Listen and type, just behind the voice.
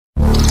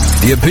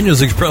The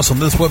opinions expressed on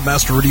this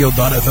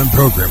WebmasterRadio.fm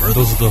program are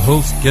those of the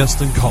host,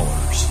 guests, and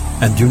callers,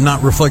 and do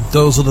not reflect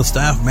those of the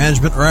staff,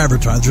 management, or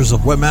advertisers of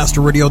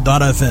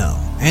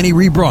WebmasterRadio.fm. Any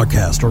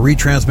rebroadcast or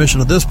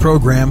retransmission of this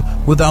program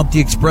without the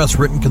express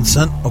written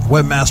consent of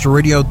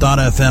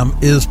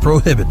WebmasterRadio.fm is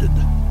prohibited.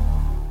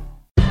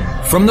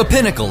 From the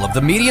pinnacle of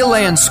the media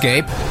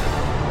landscape,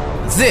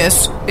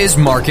 this is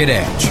Market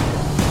Edge.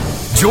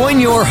 Join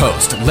your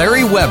host,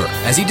 Larry Weber,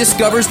 as he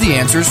discovers the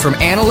answers from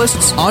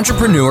analysts,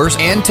 entrepreneurs,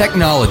 and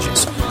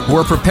technologists who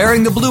are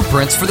preparing the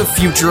blueprints for the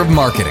future of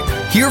marketing.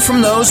 Hear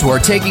from those who are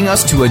taking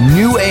us to a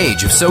new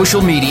age of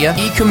social media,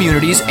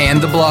 e-communities,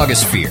 and the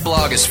blogosphere.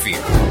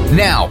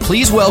 Now,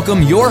 please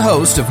welcome your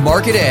host of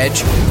Market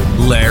Edge,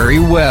 Larry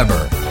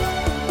Weber.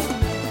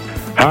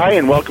 Hi,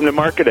 and welcome to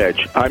Market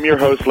Edge. I'm your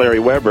host, Larry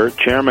Weber,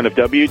 chairman of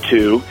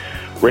W2,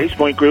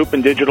 RacePoint Group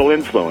and Digital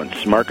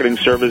Influence, marketing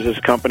services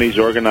companies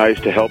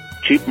organized to help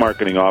chief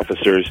marketing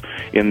officers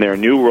in their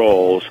new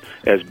roles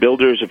as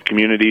builders of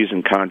communities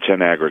and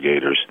content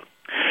aggregators.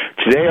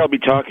 Today I'll be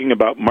talking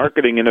about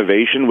marketing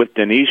innovation with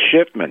Denise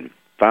Schiffman,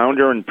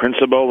 founder and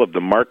principal of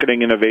the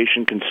marketing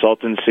innovation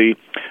consultancy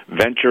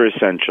Venture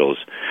Essentials.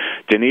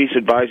 Denise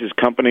advises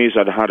companies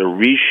on how to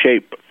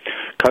reshape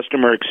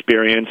customer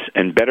experience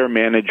and better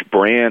manage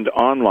brand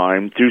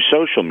online through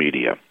social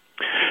media.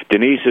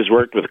 Denise has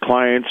worked with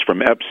clients from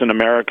Epson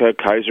America,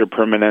 Kaiser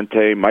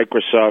Permanente,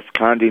 Microsoft,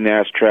 Condé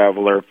Nast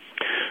Traveler,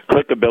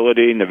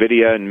 Clickability,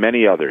 NVIDIA, and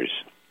many others.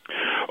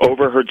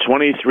 Over her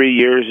 23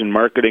 years in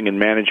marketing and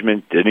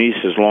management, Denise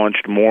has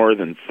launched more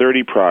than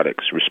 30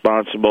 products,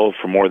 responsible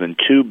for more than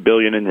 $2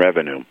 billion in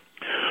revenue,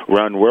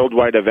 run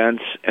worldwide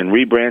events, and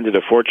rebranded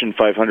a Fortune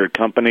 500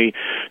 company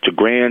to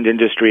grand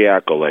industry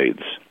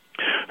accolades.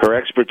 Her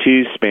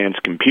expertise spans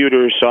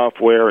computers,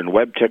 software, and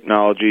web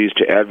technologies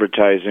to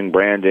advertising,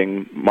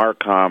 branding,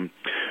 marcom,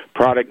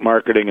 product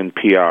marketing, and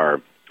PR.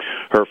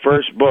 Her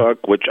first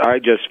book, which I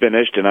just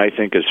finished and I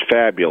think is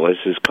fabulous,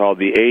 is called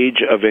The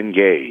Age of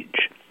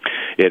Engage.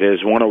 It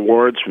has won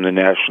awards from the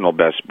National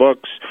Best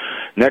Books,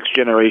 Next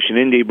Generation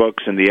Indie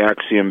Books, and the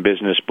Axiom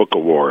Business Book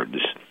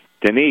Awards.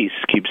 Denise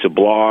keeps a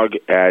blog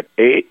at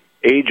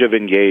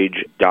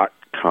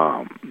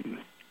ageofengage.com.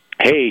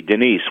 Hey,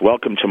 Denise,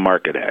 welcome to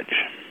Market Edge.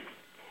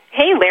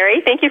 Hey,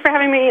 Larry. Thank you for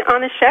having me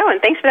on the show,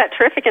 and thanks for that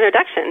terrific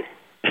introduction.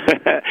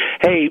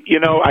 Hey,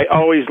 I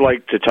always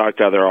like to talk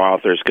to other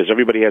authors because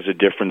everybody has a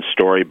different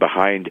story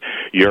behind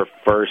your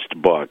first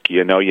book.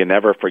 You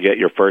never forget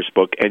your first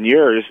book, and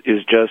yours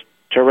is just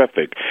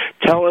terrific.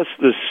 Tell us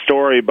the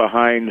story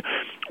behind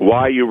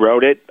why you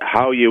wrote it,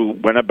 how you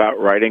went about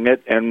writing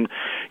it, and,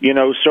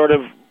 sort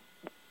of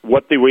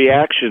what the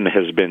reaction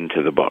has been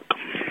to the book.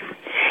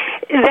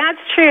 That's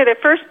true. The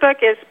first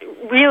book is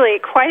really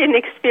quite an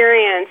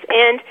experience.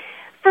 And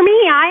for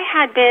me, I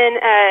had been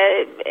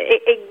a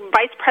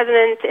vice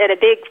president at a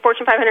big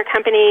Fortune 500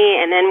 company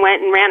and then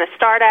went and ran a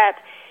startup.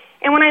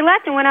 And when I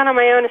left and went out on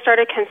my own and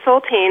started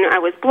consulting, I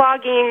was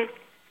blogging,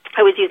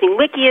 I was using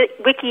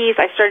wikis,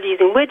 I started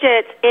using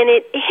widgets, and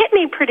it hit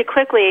me pretty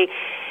quickly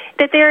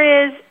that there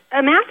is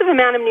a massive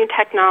amount of new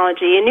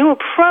technology, a new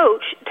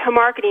approach to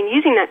marketing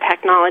using that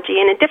technology,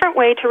 and a different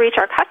way to reach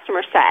our customer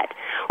set,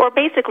 or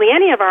basically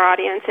any of our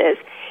audiences.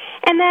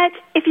 And that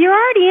if you're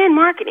already in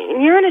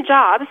marketing, you're in a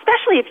job,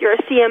 especially if you're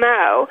a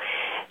CMO,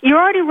 you're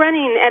already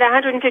running at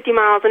 150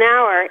 miles an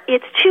hour,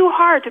 it's too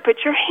hard to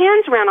put your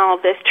hands around all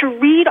of this, to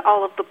read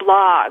all of the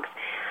blogs,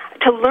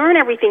 to learn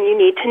everything you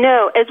need to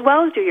know, as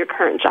well as do your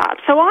current job.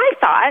 So I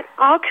thought,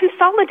 I'll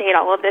consolidate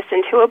all of this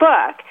into a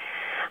book.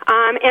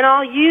 And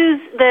I'll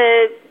use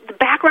the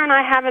background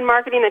I have in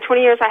marketing, the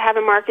 20 years I have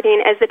in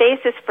marketing, as the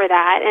basis for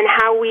that, and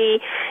how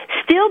we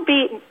still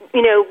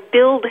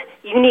build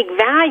unique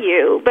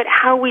value, but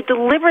how we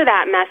deliver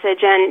that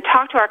message and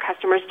talk to our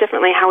customers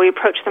differently, how we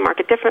approach the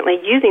market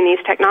differently using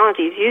these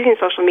technologies, using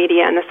social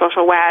media and the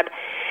social web.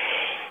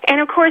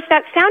 And, of course,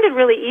 that sounded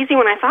really easy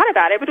when I thought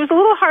about it, but it was a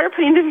little harder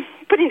putting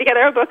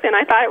together a book than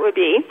I thought it would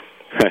be.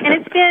 And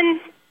it's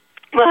been,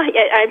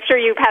 I'm sure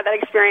you've had that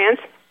experience.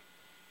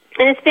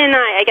 And it's been,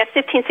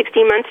 15,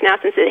 16 months now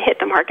since it hit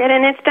the market,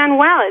 and it's done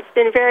well. It's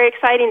been very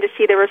exciting to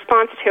see the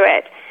response to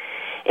it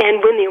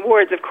and win the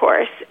awards, of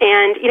course.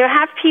 And,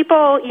 have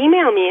people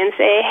email me and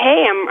say,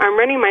 hey, I'm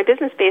running my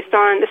business based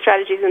on the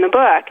strategies in the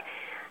book.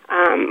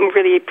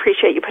 Really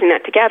appreciate you putting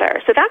that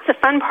together. So that's the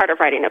fun part of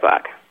writing a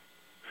book.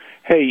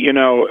 Hey,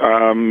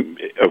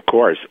 of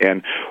course.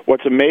 And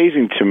what's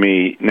amazing to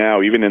me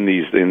now, even in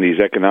these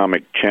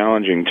economic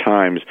challenging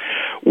times,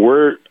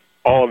 we're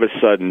all of a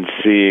sudden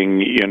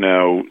seeing,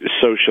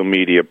 social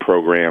media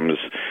programs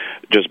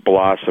just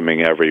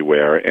blossoming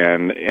everywhere.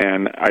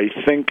 And I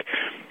think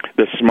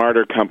the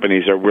smarter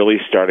companies are really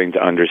starting to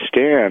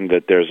understand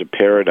that there's a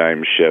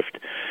paradigm shift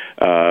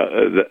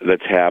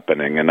that's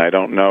happening. And I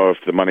don't know if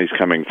the money's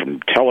coming from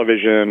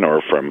television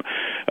or from,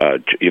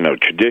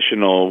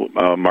 traditional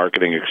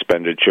marketing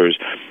expenditures.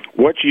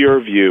 What's your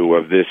view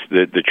of this,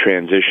 the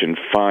transition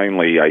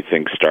finally, I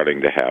think,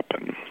 starting to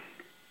happen?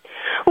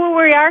 Well,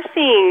 we are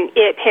seeing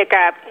it pick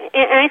up,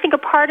 and I think a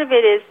part of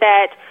it is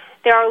that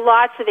there are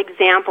lots of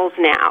examples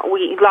now.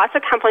 Lots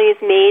of companies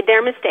made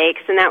their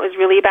mistakes, and that was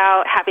really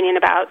happening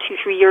about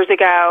 2-3 years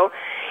ago,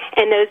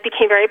 and those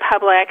became very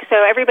public. So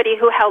everybody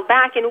who held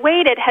back and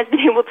waited has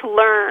been able to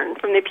learn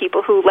from the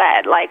people who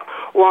led, like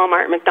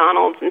Walmart,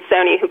 McDonald's, and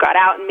Sony, who got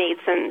out and made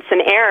some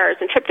errors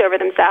and tripped over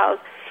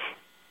themselves.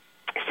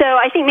 So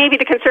I think maybe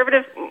the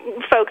conservative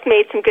folks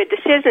made some good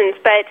decisions,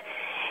 but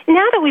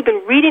now that we've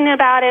been reading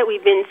about it,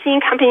 we've been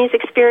seeing companies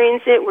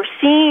experience it, we're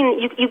seeing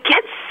you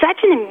get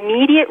such an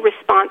immediate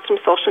response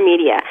from social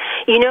media.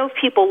 You know if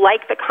people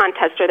like the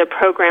contest or the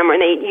program, or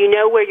you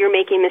know where you're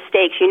making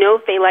mistakes. You know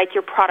if they like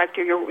your product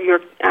or your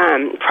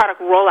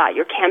product rollout,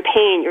 your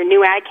campaign, your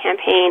new ad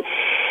campaign.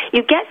 You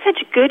get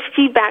such good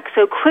feedback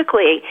so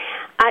quickly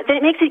that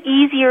it makes it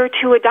easier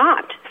to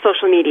adopt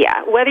social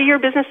media, whether you're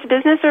business to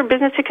business or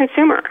business to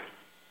consumer.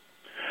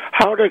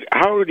 How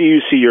do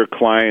you see your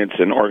clients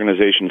and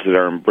organizations that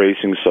are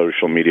embracing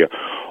social media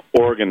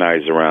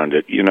organize around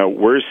it? You know,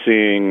 we're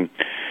seeing,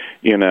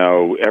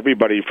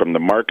 everybody from the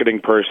marketing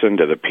person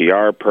to the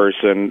PR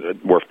person.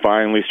 We're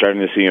finally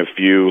starting to see a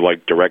few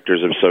like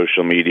directors of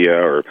social media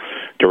or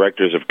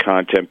directors of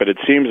content, but it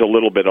seems a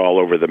little bit all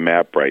over the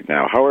map right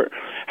now. How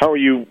are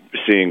you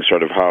seeing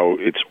sort of how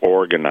it's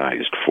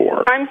organized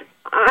for? I'm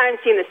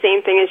seeing the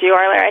same thing as you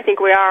are, Larry. I think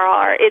we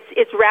are.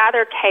 It's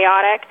rather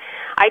chaotic.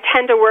 I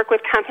tend to work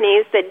with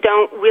companies that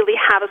don't really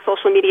have a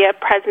social media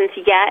presence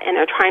yet, and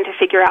are trying to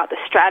figure out the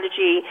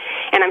strategy,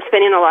 and I'm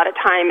spending a lot of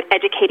time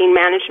educating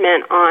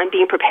management on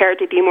being prepared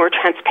to be more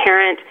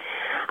transparent.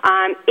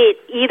 It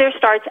either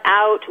starts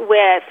out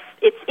with,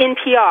 it's in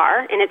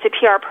PR, and it's a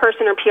PR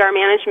person or PR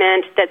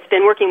management that's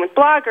been working with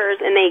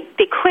bloggers, and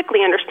they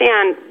quickly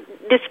understand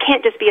this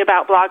can't just be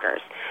about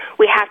bloggers.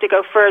 We have to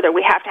go further.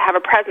 We have to have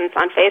a presence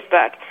on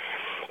Facebook.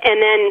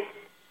 And then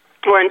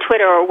or on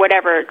Twitter or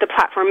whatever the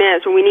platform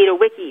is, where we need a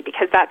wiki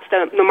because that's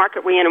the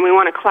market we're in, and we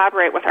want to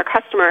collaborate with our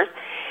customers.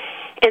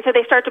 And so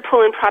they start to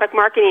pull in product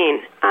marketing,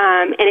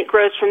 and it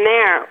grows from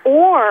there.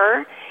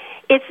 Or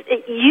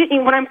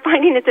what I'm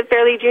finding is a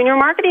fairly junior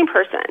marketing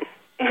person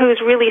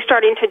who's really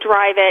starting to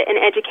drive it and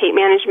educate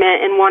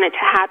management and want it to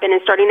happen,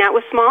 and starting out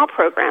with small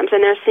programs, and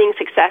they're seeing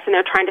success, and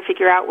they're trying to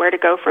figure out where to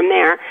go from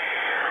there.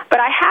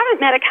 But I haven't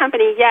met a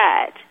company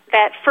yet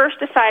that first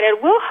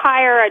decided we'll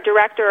hire a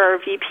director or a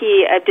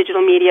VP of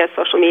digital media,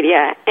 social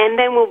media, and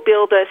then we'll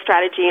build a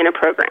strategy and a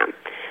program.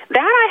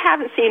 That I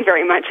haven't seen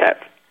very much of.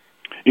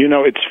 You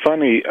know, it's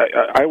funny.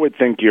 I would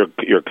think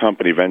your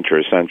company, Venture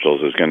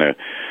Essentials, is going to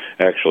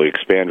actually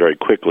expand very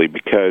quickly,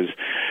 because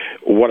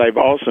what I've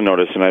also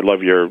noticed, and I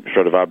love your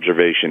sort of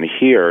observation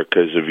here,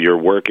 because of your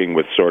working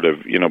with sort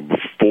of,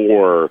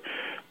 before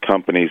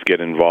companies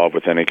get involved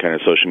with any kind of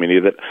social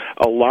media, that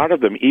a lot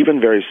of them, even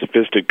very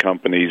sophisticated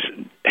companies,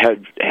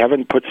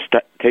 haven't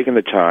taken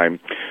the time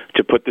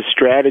to put the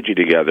strategy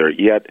together.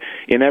 Yet,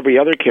 in every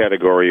other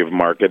category of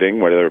marketing,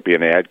 whether it be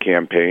an ad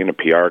campaign, a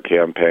PR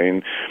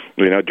campaign,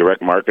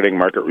 direct marketing,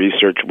 market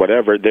research,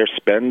 whatever, they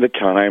spend the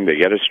time, they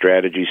get a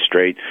strategy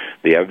straight,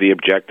 they have the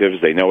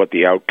objectives, they know what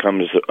the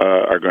outcomes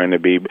are going to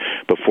be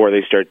before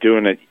they start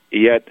doing it.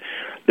 Yet,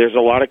 there's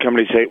a lot of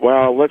companies say,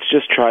 well, let's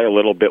just try a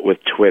little bit with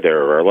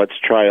Twitter, or let's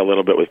try a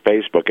little bit with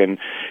Facebook, and,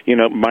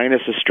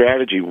 minus a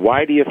strategy.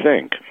 Why do you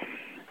think?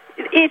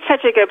 It's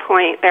such a good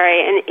point,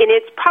 Larry, and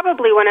it's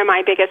probably one of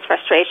my biggest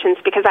frustrations,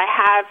 because I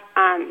have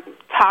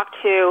talked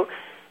to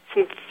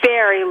some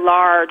very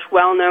large,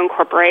 well-known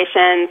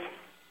corporations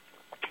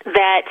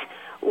that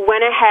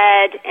went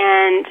ahead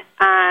and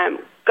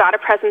got a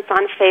presence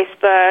on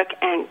Facebook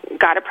and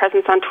got a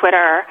presence on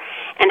Twitter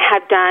and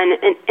have done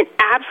an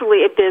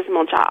absolutely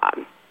abysmal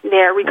job.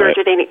 They're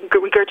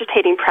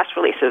regurgitating press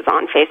releases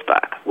on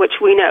Facebook, which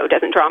we know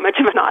doesn't draw much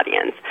of an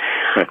audience.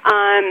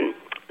 Right.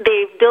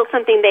 They've built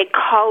something they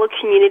call a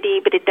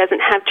community, but it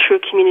doesn't have true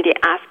community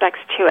aspects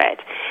to it.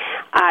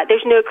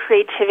 There's no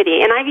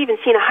creativity. And I've even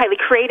seen a highly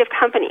creative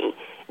company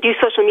do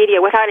social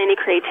media without any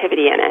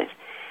creativity in it.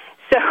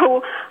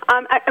 So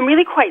I'm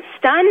really quite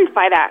stunned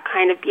by that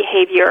kind of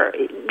behavior.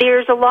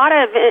 There's a lot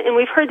of, and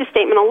we've heard the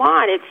statement a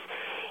lot,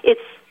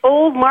 it's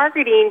old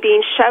marketing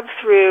being shoved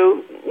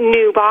through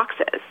new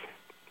boxes,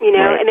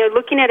 right. And they're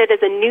looking at it as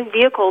a new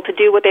vehicle to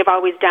do what they've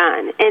always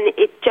done, and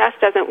it just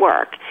doesn't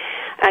work.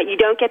 You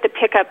don't get the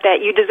pickup that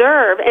you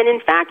deserve. And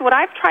in fact, what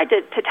I've tried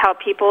to tell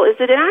people is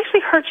that it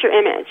actually hurts your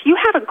image. You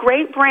have a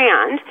great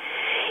brand.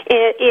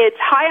 It's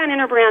high on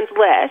Interbrand's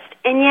list,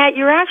 and yet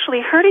you're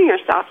actually hurting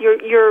yourself.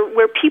 You're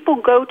where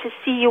people go to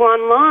see you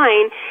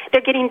online,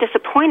 they're getting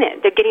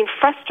disappointed. They're getting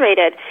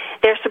frustrated.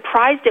 They're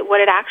surprised at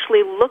what it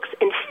actually looks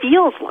and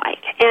feels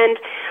like. And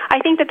I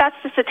think that that's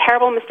just a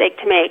terrible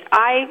mistake to make.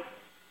 I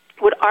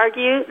would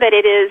argue that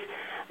it is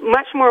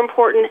much more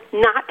important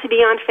not to be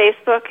on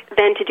Facebook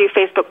than to do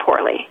Facebook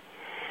poorly.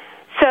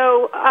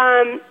 So,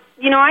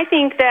 I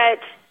think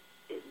that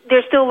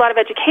there's still a lot of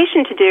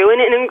education to do,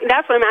 and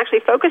that's what I'm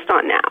actually focused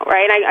on now,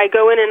 right? I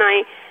go in and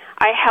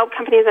I help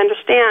companies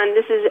understand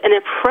this is an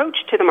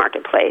approach to the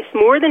marketplace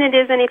more than it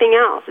is anything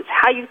else. It's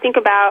how you think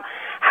about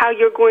how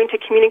you're going to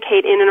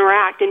communicate and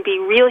interact and be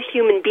real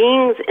human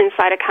beings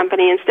inside a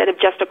company instead of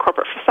just a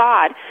corporate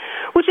facade,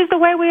 which is the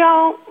way we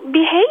all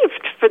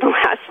behaved for the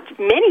last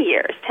many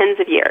years, tens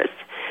of years.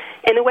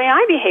 And the way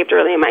I behaved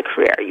early in my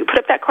career, you put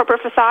up that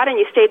corporate facade and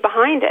you stayed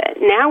behind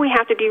it. Now we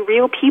have to be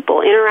real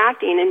people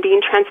interacting and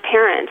being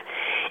transparent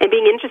and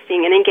being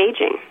interesting and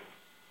engaging.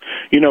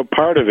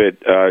 Part of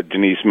it,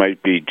 Denise,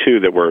 might be, too,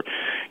 that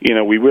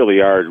we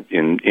really are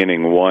in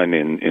inning one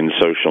in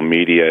social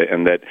media,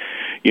 and that,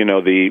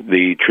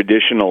 the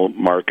traditional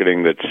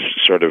marketing that's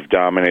sort of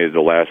dominated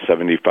the last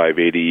 75,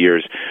 80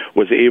 years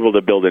was able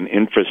to build an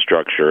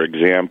infrastructure.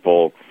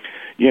 Example,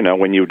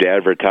 when you'd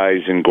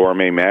advertise in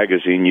Gourmet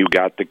Magazine, you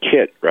got the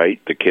kit, right?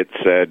 The kit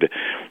said,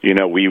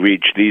 we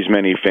reach these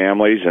many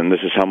families, and this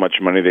is how much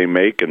money they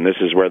make, and this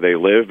is where they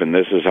live, and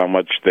this is how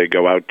much they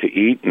go out to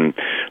eat, and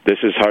this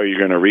is how you're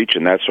going to reach,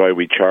 and that's why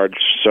we charge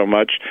so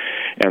much.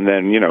 And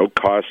then,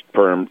 cost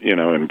per,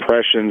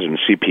 impressions and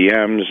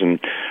CPMs and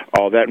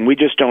all that. And we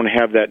just don't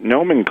have that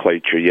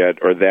nomenclature yet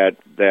or that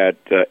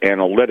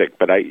analytic.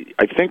 But I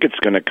think it's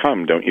going to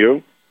come, don't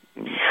you?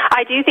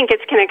 I do think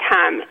it's going to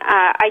come.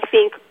 I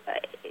think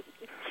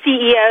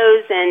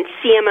CEOs and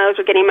CMOs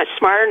are getting much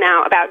smarter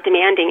now about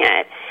demanding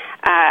it,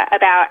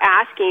 about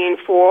asking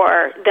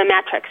for the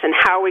metrics and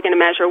how are we going to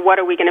measure, what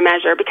are we going to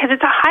measure, because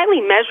it's a highly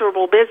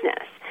measurable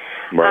business.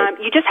 Right.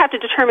 You just have to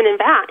determine in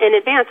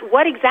advance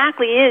what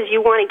exactly is you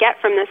want to get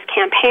from this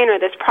campaign or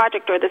this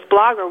project or this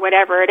blog or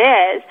whatever it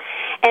is,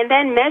 and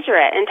then measure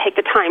it and take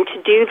the time to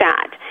do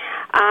that.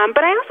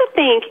 But I also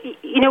think,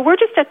 we're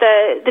just at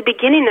the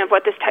beginning of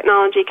what this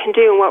technology can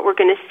do and what we're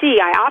going to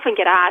see. I often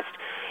get asked,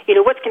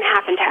 what's going to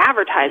happen to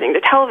advertising,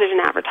 to television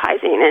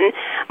advertising? And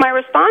my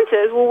response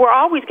is, well, we're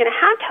always going to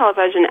have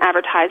television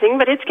advertising,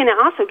 but it's going to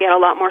also get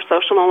a lot more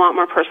social and a lot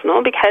more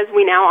personal because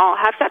we now all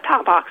have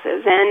set-top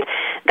boxes, and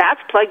that's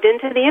plugged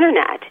into the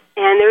Internet.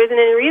 And there isn't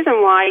any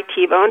reason why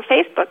TiVo and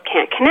Facebook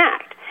can't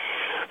connect.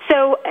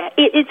 So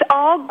it's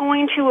all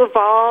going to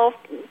evolve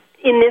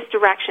in this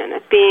direction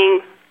of being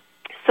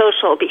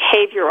social,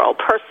 behavioral,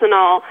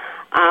 personal,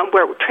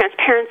 where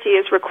transparency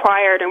is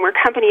required and where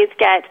companies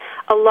get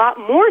a lot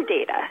more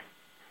data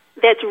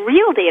that's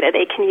real data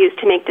they can use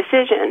to make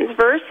decisions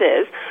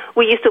versus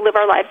we used to live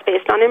our lives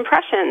based on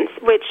impressions,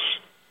 which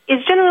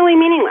is generally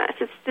meaningless.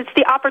 It's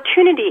the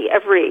opportunity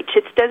of reach.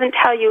 It doesn't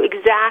tell you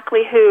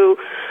exactly who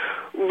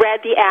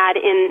read the ad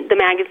in the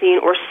magazine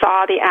or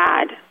saw the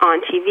ad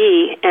on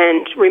TV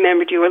and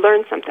remembered you or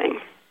learned something.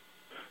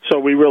 So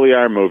we really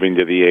are moving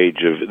to the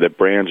age of that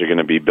brands are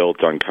going to be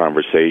built on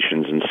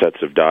conversations and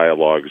sets of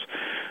dialogues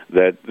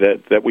that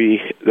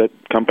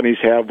companies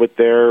have with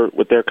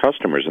their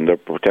customers and their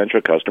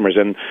potential customers,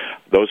 and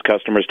those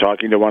customers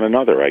talking to one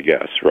another, I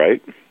guess,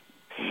 right?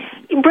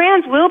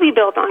 Brands will be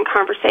built on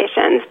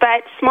conversations,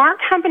 but smart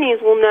companies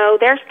will know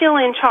they're still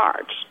in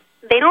charge.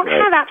 They don't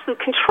have absolute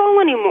control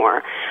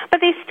anymore,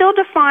 but they still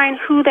define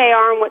who they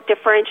are and what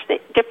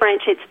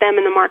differentiates them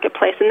in the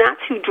marketplace, and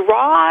that's who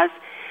draws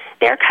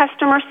their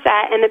customer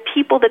set and the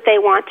people that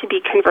they want to be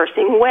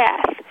conversing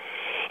with.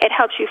 It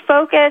helps you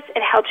focus.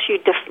 It helps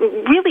you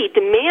really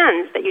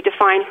demands that you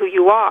define who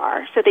you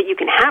are so that you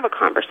can have a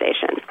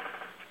conversation.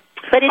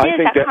 But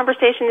that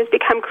conversation has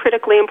become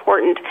critically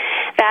important,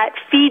 that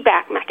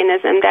feedback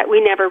mechanism that we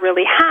never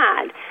really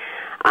had.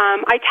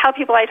 I tell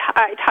people I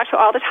talk to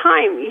all the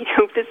time,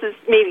 this is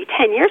maybe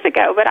 10 years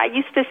ago, but I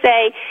used to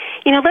say,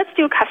 let's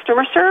do a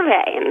customer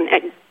survey.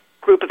 And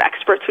group of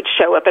experts would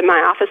show up in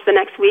my office the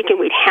next week, and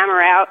we'd hammer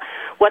out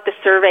what the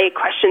survey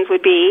questions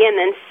would be. And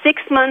then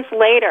 6 months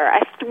later,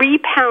 a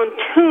 3-pound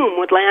tome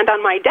would land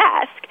on my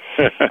desk,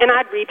 and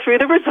I'd read through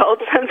the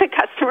results of the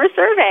customer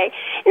survey.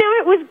 Now,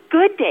 it was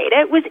good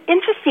data. It was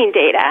interesting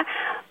data,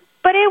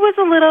 but it was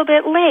a little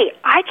bit late.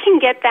 I can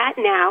get that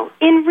now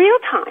in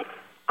real time.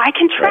 I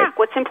can track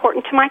what's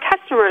important to my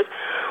customers,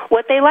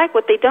 what they like,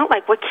 what they don't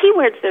like, what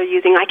keywords they're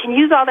using. I can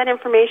use all that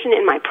information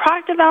in my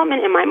product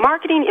development, in my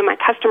marketing, in my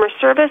customer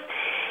service.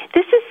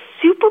 This is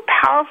super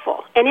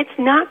powerful, and it's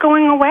not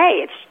going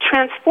away. It's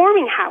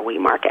transforming how we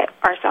market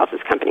ourselves as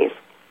companies.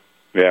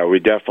 Yeah, we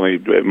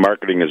definitely,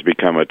 marketing has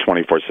become a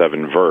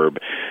 24/7 verb,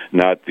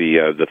 not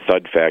the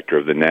thud factor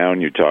of the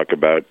noun you talk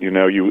about.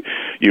 You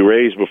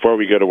raise, before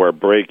we go to our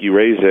break, you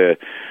raise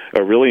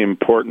a really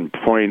important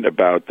point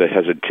about that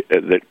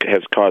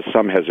has caused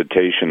some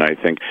hesitation, I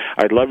think.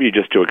 I'd love you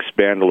just to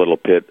expand a little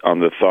bit on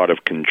the thought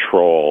of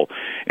control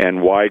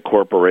and why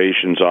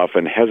corporations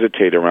often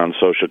hesitate around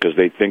social because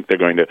they think they're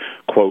going to,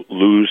 quote,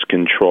 lose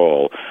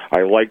control.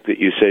 I like that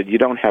you said you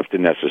don't have to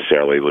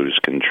necessarily lose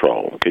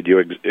control. Could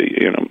you,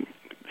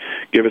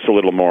 give us a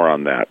little more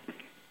on that?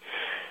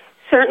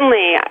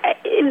 Certainly.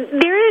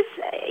 There is,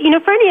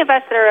 for any of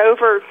us that are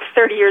over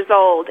 30 years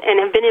old and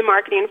have been in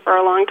marketing for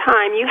a long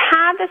time, you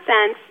have the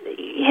sense,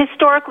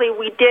 historically,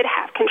 we did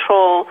have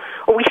control,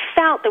 or we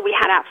felt that we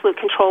had absolute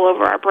control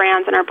over our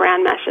brands and our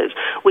brand message.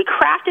 We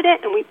crafted it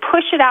and we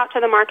pushed it out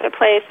to the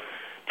marketplace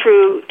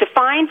through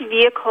defined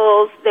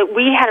vehicles that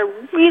we had a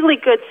really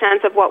good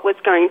sense of what was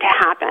going to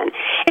happen.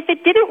 If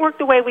it didn't work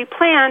the way we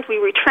planned, we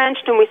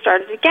retrenched and we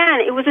started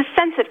again. It was a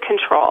sense of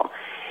control.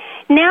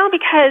 Now,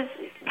 because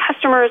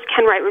customers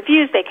can write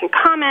reviews, they can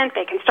comment,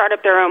 they can start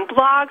up their own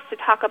blogs to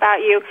talk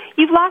about you,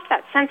 you've lost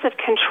that sense of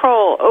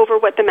control over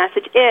what the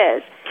message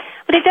is.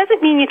 But it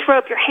doesn't mean you throw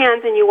up your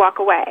hands and you walk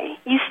away.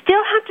 You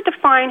still have to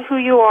define who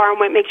you are and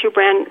what makes your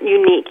brand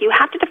unique. You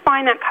have to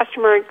define that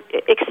customer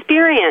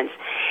experience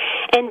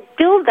and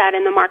build that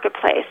in the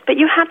marketplace. But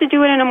you have to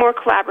do it in a more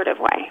collaborative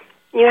way.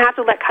 You have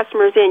to let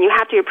customers in. You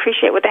have to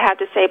appreciate what they have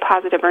to say,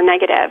 positive or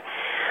negative.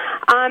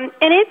 And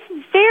it's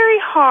very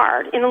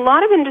hard in a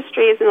lot of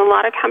industries and a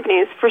lot of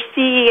companies for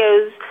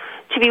CEOs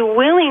to be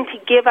willing to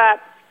give up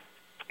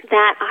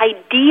that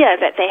idea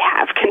that they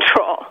have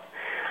control.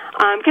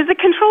 Because the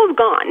control is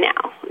gone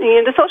now.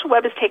 The social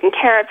web has taken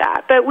care of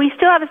that. But we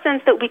still have a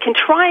sense that we can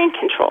try and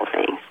control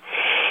things.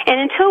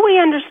 And until we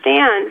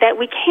understand that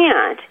we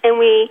can't, and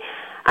we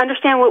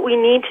understand what we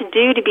need to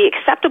do to be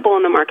acceptable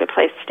in the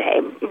marketplace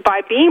today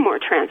by being more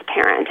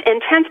transparent.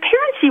 And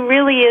transparency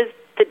really is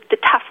the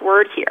tough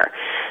word here,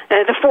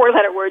 the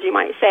four-letter word you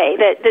might say,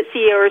 that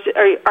CEOs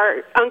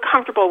are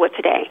uncomfortable with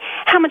today.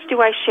 How much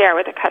do I share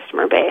with a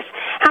customer base?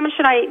 How much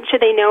should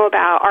they know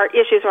about our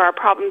issues or our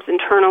problems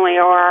internally,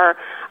 or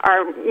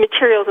our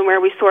materials and where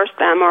we source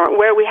them, or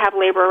where we have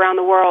labor around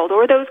the world,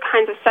 or those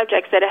kinds of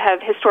subjects that have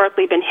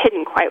historically been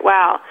hidden quite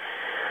well?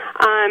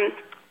 And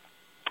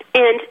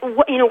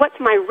what's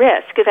my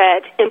risk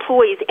that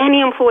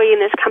any employee in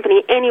this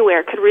company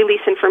anywhere could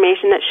release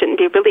information that shouldn't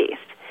be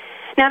released?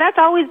 Now, that's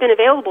always been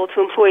available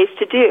to employees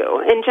to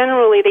do, and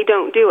generally they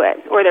don't do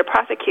it, or they're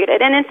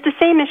prosecuted. And it's the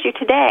same issue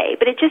today,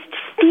 but it just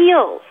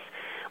feels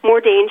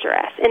more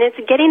dangerous. And it's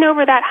getting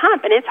over that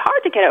hump, and it's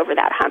hard to get over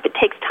that hump. It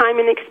takes time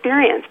and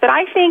experience. But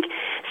I think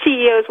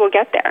CEOs will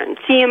get there, and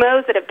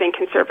CMOs that have been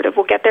conservative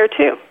will get there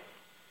too.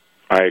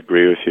 I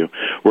agree with you.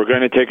 We're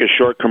going to take a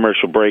short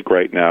commercial break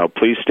right now.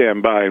 Please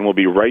stand by, and we'll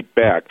be right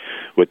back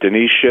with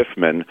Denise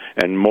Schiffman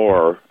and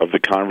more of the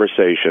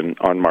conversation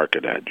on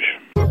Market Edge.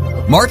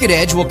 Market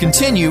Edge will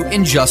continue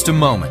in just a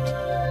moment.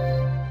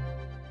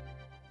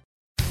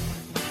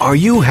 Are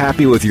you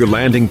happy with your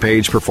landing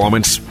page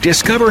performance?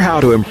 Discover how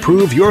to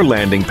improve your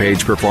landing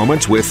page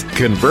performance with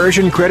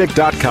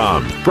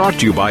ConversionCritic.com. Brought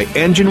to you by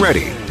Engine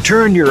Ready.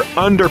 Turn your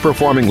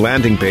underperforming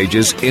landing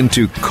pages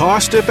into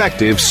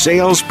cost-effective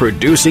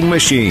sales-producing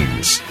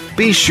machines.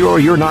 Be sure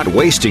you're not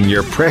wasting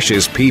your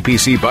precious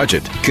PPC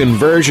budget.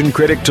 Conversion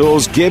Critic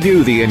tools give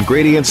you the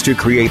ingredients to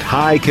create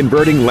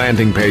high-converting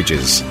landing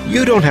pages.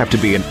 You don't have to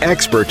be an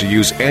expert to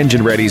use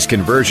Engine Ready's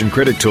Conversion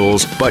Critic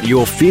tools, but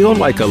you'll feel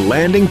like a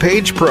landing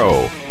page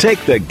pro.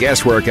 Take the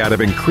guesswork out of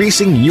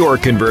increasing your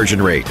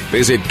conversion rate.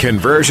 Visit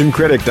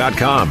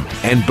ConversionCritic.com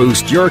and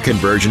boost your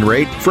conversion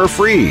rate for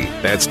free.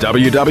 That's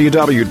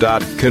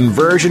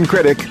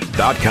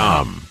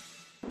www.ConversionCritic.com.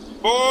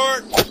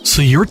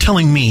 So you're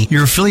telling me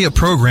your affiliate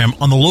program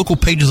on the Local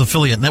Pages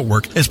Affiliate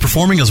Network is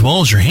performing as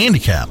well as your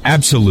handicap?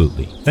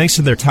 Absolutely. Thanks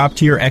to their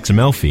top-tier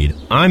XML feed,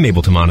 I'm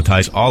able to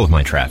monetize all of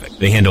my traffic.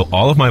 They handle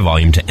all of my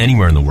volume to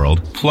anywhere in the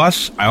world.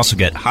 Plus, I also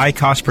get high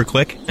cost per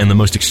click and the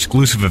most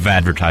exclusive of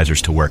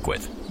advertisers to work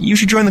with. You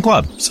should join the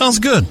club. Sounds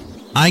good.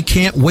 I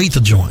can't wait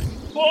to join.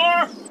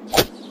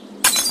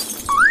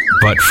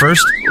 But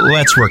first,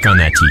 let's work on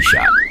that tee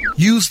shot.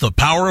 Use the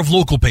power of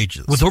Local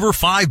Pages. With over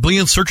 5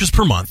 billion searches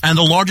per month and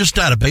the largest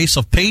database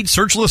of paid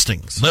search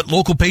listings, let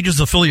Local Pages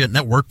Affiliate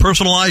Network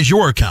personalize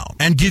your account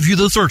and give you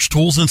the search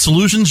tools and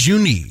solutions you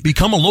need.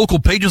 Become a Local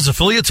Pages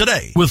affiliate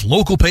today with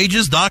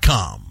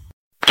localpages.com.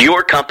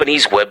 Your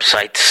company's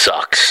website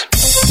sucks.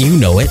 You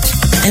know it.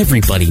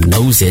 Everybody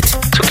knows it.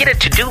 So get a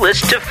to-do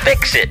list to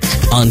fix it.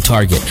 On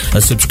Target,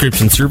 a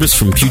subscription service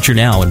from Future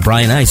Now and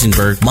Brian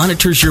Eisenberg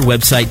monitors your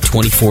website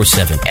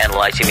 24/7.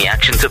 Analyzing the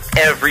actions of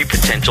every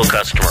potential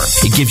customer.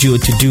 It gives you a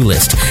to-do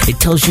list. It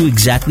tells you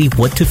exactly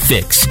what to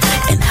fix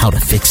and how to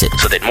fix it.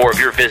 So that more of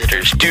your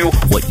visitors do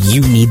what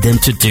you need them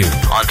to do.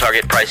 On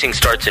Target pricing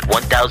starts at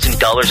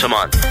 $1,000 a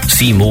month.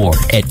 See more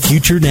at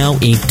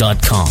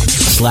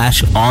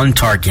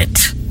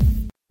futurenowinc.com/OnTarget.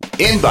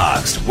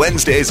 Inboxed,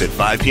 Wednesdays at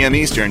 5 p.m.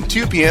 Eastern,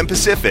 2 p.m.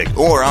 Pacific,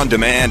 or on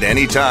demand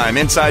anytime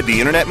inside the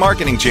Internet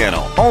Marketing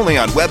Channel, only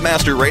on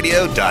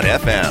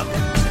webmasterradio.fm.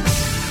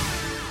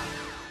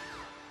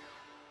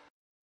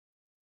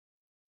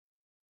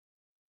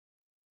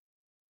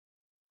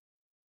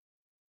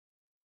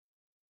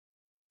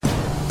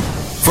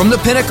 From the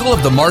pinnacle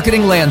of the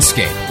marketing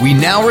landscape, we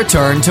now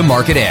return to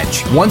Market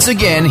Edge. Once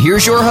again,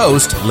 here's your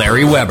host,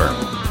 Larry Weber.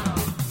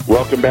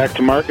 Welcome back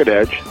to Market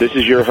Edge. This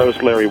is your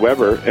host, Larry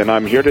Weber, and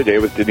I'm here today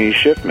with Denise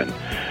Schiffman,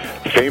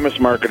 famous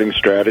marketing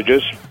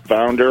strategist,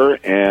 founder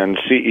and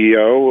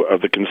CEO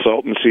of the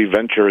consultancy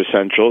Venture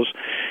Essentials,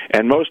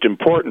 and most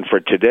important for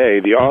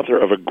today, the author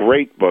of a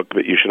great book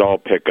that you should all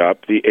pick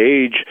up, The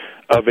Age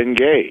of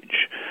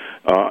Engage.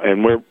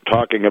 and we're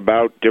talking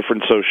about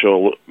different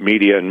social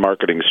media and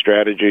marketing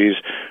strategies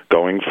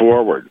going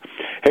forward.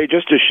 Hey,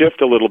 just to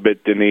shift a little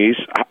bit, Denise,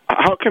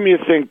 how come you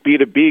think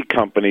B2B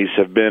companies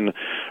have been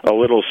a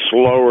little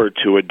slower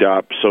to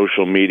adopt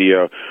social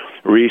media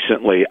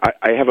recently?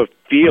 I have a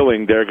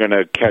feeling they're going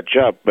to catch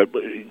up, but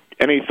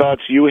any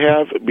thoughts you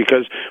have?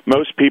 Because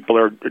most people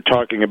are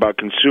talking about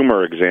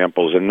consumer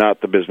examples and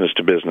not the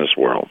business-to-business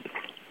world.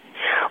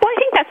 Well, I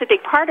think that's a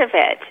big part of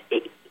it.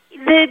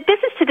 The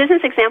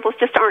business-to-business examples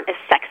just aren't as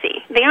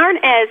sexy. They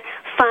aren't as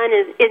fun,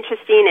 as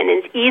interesting, and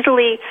as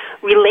easily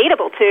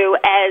relatable to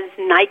as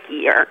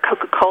Nike or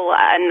Coca-Cola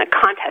and the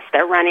contests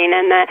they're running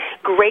and the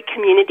great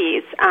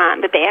communities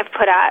that they have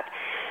put up.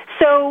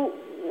 So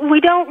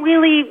we don't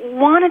really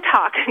want to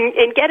talk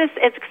and get as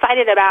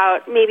excited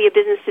about maybe a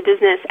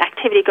business-to-business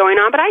activity going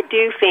on, but I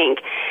do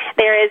think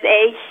there is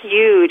a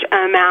huge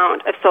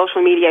amount of social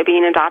media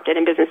being adopted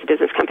in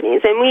business-to-business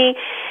companies. And we,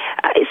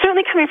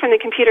 certainly coming from the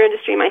computer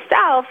industry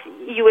myself,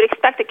 you would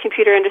expect the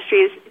computer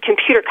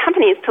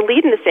companies to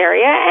lead in this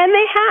area, and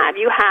they have.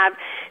 You have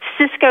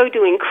Cisco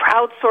doing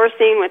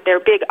crowdsourcing with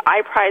their big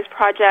iPrize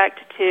project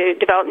to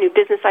develop new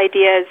business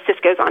ideas.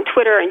 Cisco's on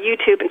Twitter and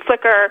YouTube and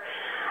Flickr.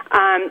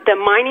 The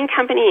mining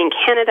company in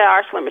Canada,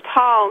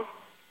 ArcelorMittal,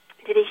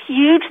 did a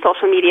huge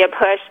social media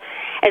push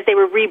as they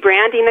were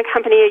rebranding the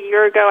company a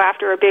year ago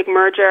after a big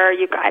merger.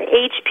 You've got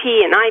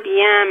HP and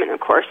IBM and,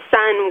 of course,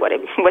 Sun,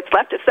 what's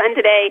left of Sun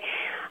today,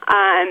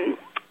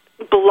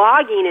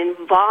 blogging in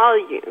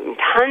volume,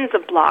 tons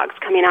of blogs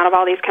coming out of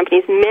all these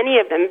companies, many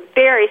of them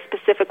very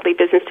specifically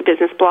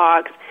business-to-business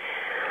blogs.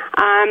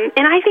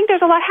 And I think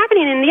there's a lot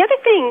happening. And the other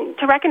thing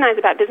to recognize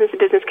about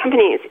business-to-business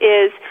companies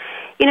is,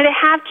 you know, they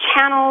have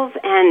channels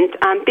and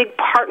big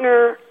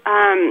partner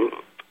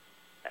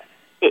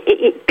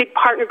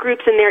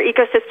groups in their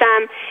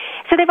ecosystem.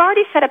 So they've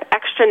already set up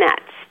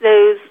extranets,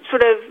 those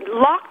sort of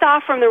locked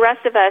off from the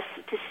rest of us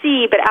to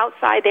see, but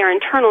outside their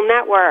internal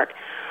network,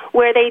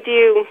 where they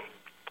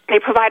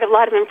provide a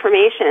lot of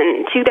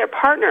information to their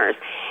partners.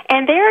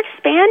 And they're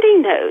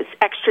expanding those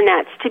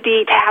extranets to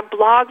have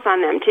blogs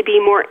on them, to be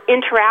more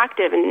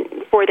interactive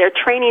and for their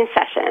training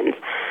sessions,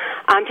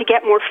 to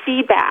get more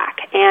feedback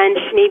and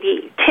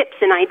maybe tips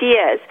and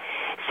ideas.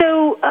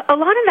 So a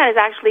lot of that is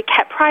actually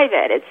kept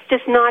private. It's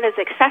just not as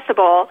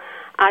accessible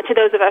to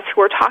those of us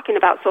who are talking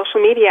about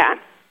social media.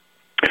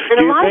 And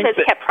a lot of it's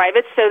kept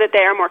private so that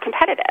they are more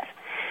competitive.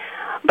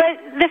 But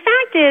the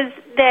fact is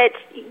that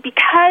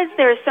because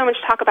there is so much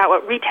talk about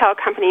what retail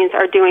companies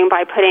are doing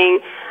by putting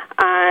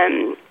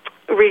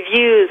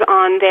reviews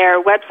on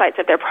their websites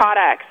of their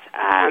products,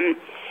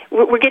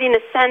 we're getting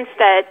the sense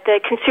that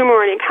the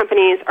consumer-oriented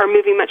companies are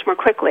moving much more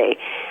quickly.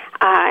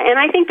 And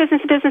I think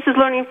business-to-business is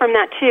learning from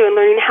that, too, and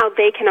learning how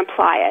they can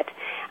apply it.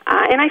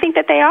 And I think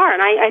that they are,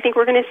 and I think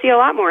we're going to see a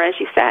lot more, as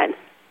you said.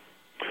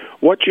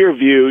 What's your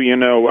view? You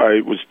know,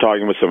 I was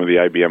talking with some of the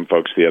IBM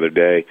folks the other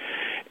day,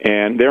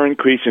 and they're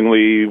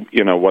increasingly,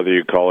 you know, whether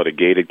you call it a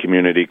gated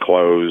community,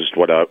 closed,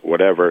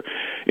 whatever,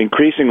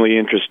 increasingly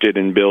interested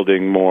in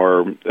building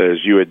more,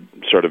 as you had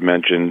sort of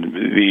mentioned,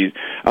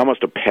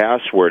 almost a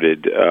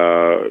passworded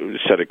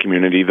set of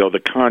community, though the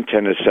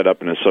content is set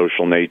up in a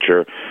social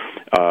nature.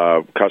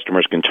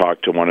 Customers can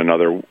talk to one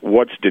another.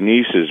 What's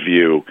Denise's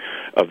view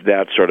of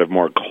that sort of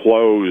more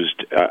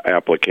closed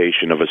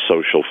application of a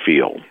social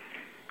feel?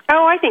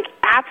 Oh, I think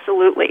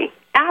absolutely.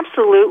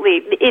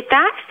 Absolutely. If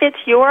that fits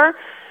your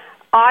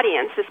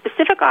audience, the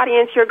specific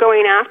audience you're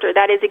going after,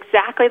 that is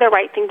exactly the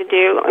right thing to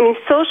do. I mean,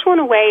 social in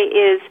a way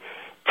is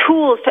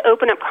tools to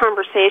open up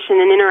conversation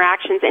and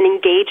interactions and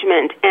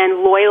engagement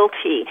and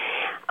loyalty.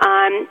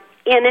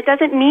 And it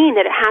doesn't mean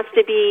that it has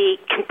to be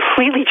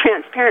completely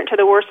transparent to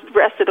the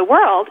rest of the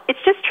world.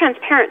 It's just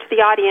transparent to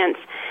the audience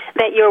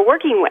that you're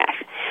working with.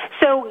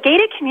 So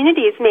gated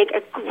communities make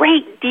a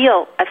great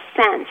deal of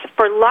sense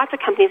for lots of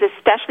companies,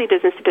 especially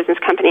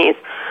business-to-business companies,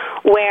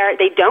 where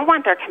they don't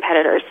want their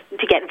competitors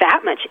to get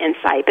that much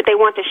insight, but they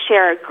want to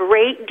share a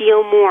great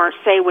deal more,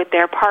 say, with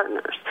their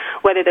partners,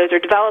 whether those are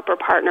developer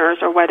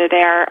partners or whether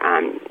they're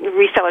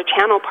reseller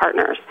channel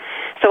partners.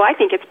 So I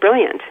think it's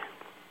brilliant.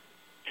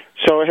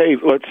 So, hey,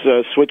 let's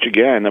switch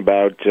again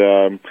about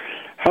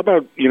how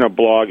about, you know,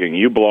 blogging?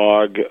 You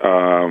blog.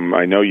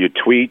 I know you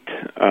tweet.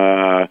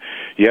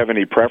 You have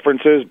any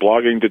preferences,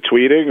 blogging to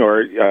tweeting,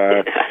 or,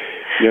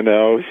 you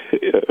know,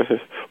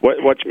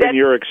 what's been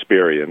your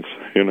experience?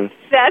 You know,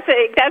 that's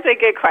a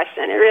good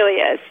question. It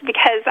really is,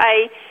 because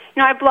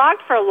I've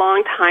blogged for a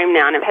long time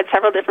now, and I've had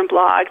several different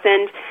blogs,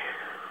 and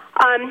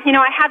you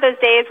know, I have those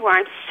days where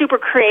I'm super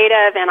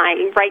creative and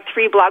I write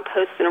 3 blog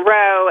posts in a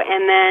row,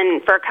 and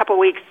then for a couple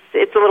weeks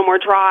it's a little more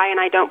dry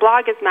and I don't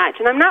blog as much.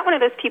 And I'm not one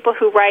of those people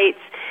who writes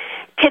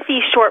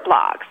pithy short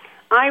blogs.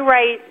 I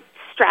write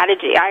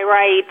strategy. I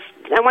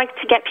want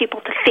to get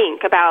people to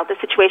think about the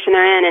situation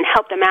they're in and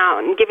help them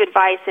out and give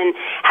advice and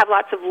have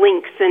lots of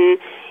links and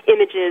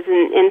images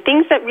and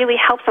things that really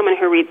help someone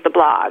who reads the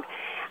blog.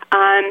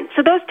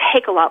 So those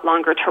take a lot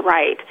longer to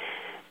write.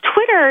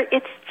 Twitter,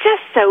 it's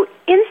just so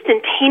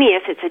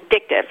instantaneous, it's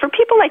addictive. For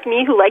people like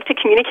me who like to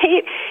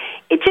communicate,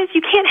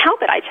 you can't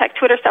help it. I check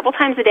Twitter several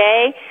times a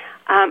day.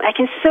 I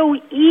can so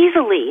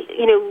easily,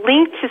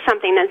 link to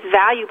something that's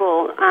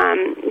valuable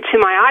to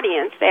my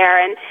audience there,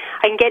 and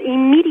I can get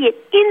immediate,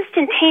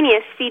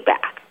 instantaneous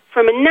feedback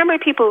from a number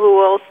of people who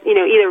will,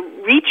 either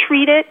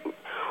retweet it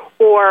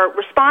or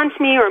respond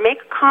to me or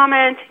make a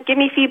comment, give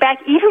me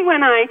feedback. Even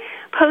when I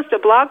post a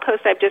blog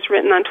post I've just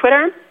written on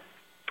Twitter,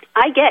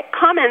 I get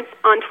comments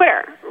on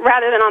Twitter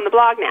rather than on the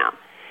blog now.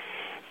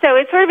 So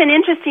it's sort of an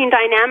interesting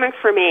dynamic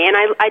for me, and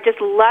I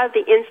just love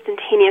the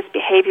instantaneous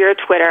behavior of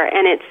Twitter,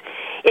 and it's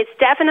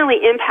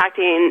definitely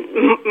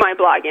impacting my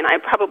blogging. I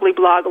probably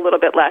blog a little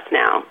bit less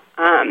now.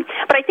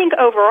 But I think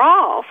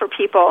overall for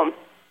people,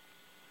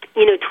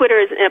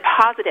 Twitter is a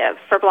positive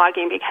for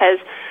blogging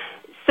because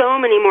so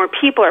many more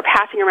people are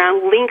passing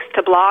around links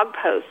to blog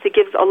posts. It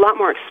gives a lot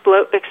more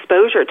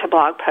exposure to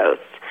blog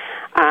posts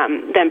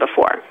than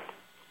before.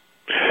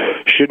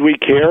 Should we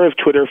care if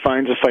Twitter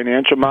finds a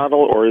financial model,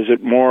 or is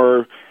it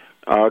more,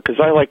 because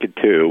I like it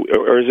too,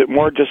 or is it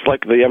more just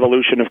like the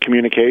evolution of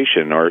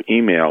communication or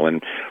email,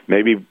 and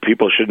maybe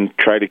people shouldn't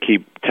try to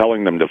keep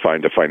telling them to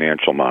find a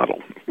financial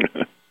model?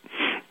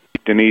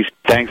 Denise,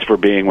 thanks for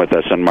being with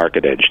us on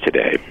Market Edge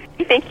today.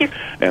 Thank you.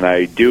 And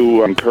I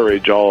do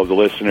encourage all of the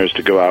listeners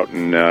to go out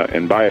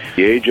and buy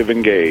The Age of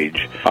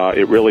Engage.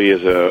 It really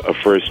is a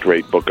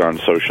first-rate book on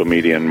social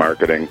media and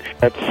marketing.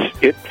 That's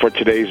it for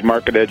today's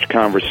Market Edge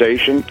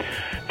conversation.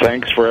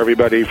 Thanks for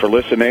everybody for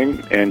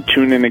listening, and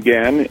tune in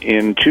again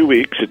in 2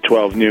 weeks at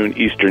 12 noon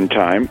Eastern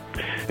Time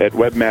at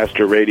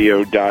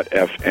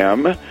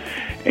webmasterradio.fm,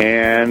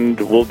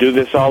 and we'll do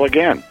this all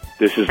again.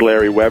 This is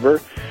Larry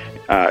Weber,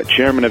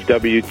 Chairman of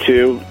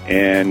W2,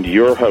 and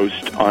your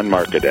host on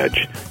Market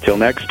Edge. Till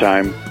next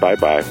time,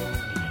 bye-bye.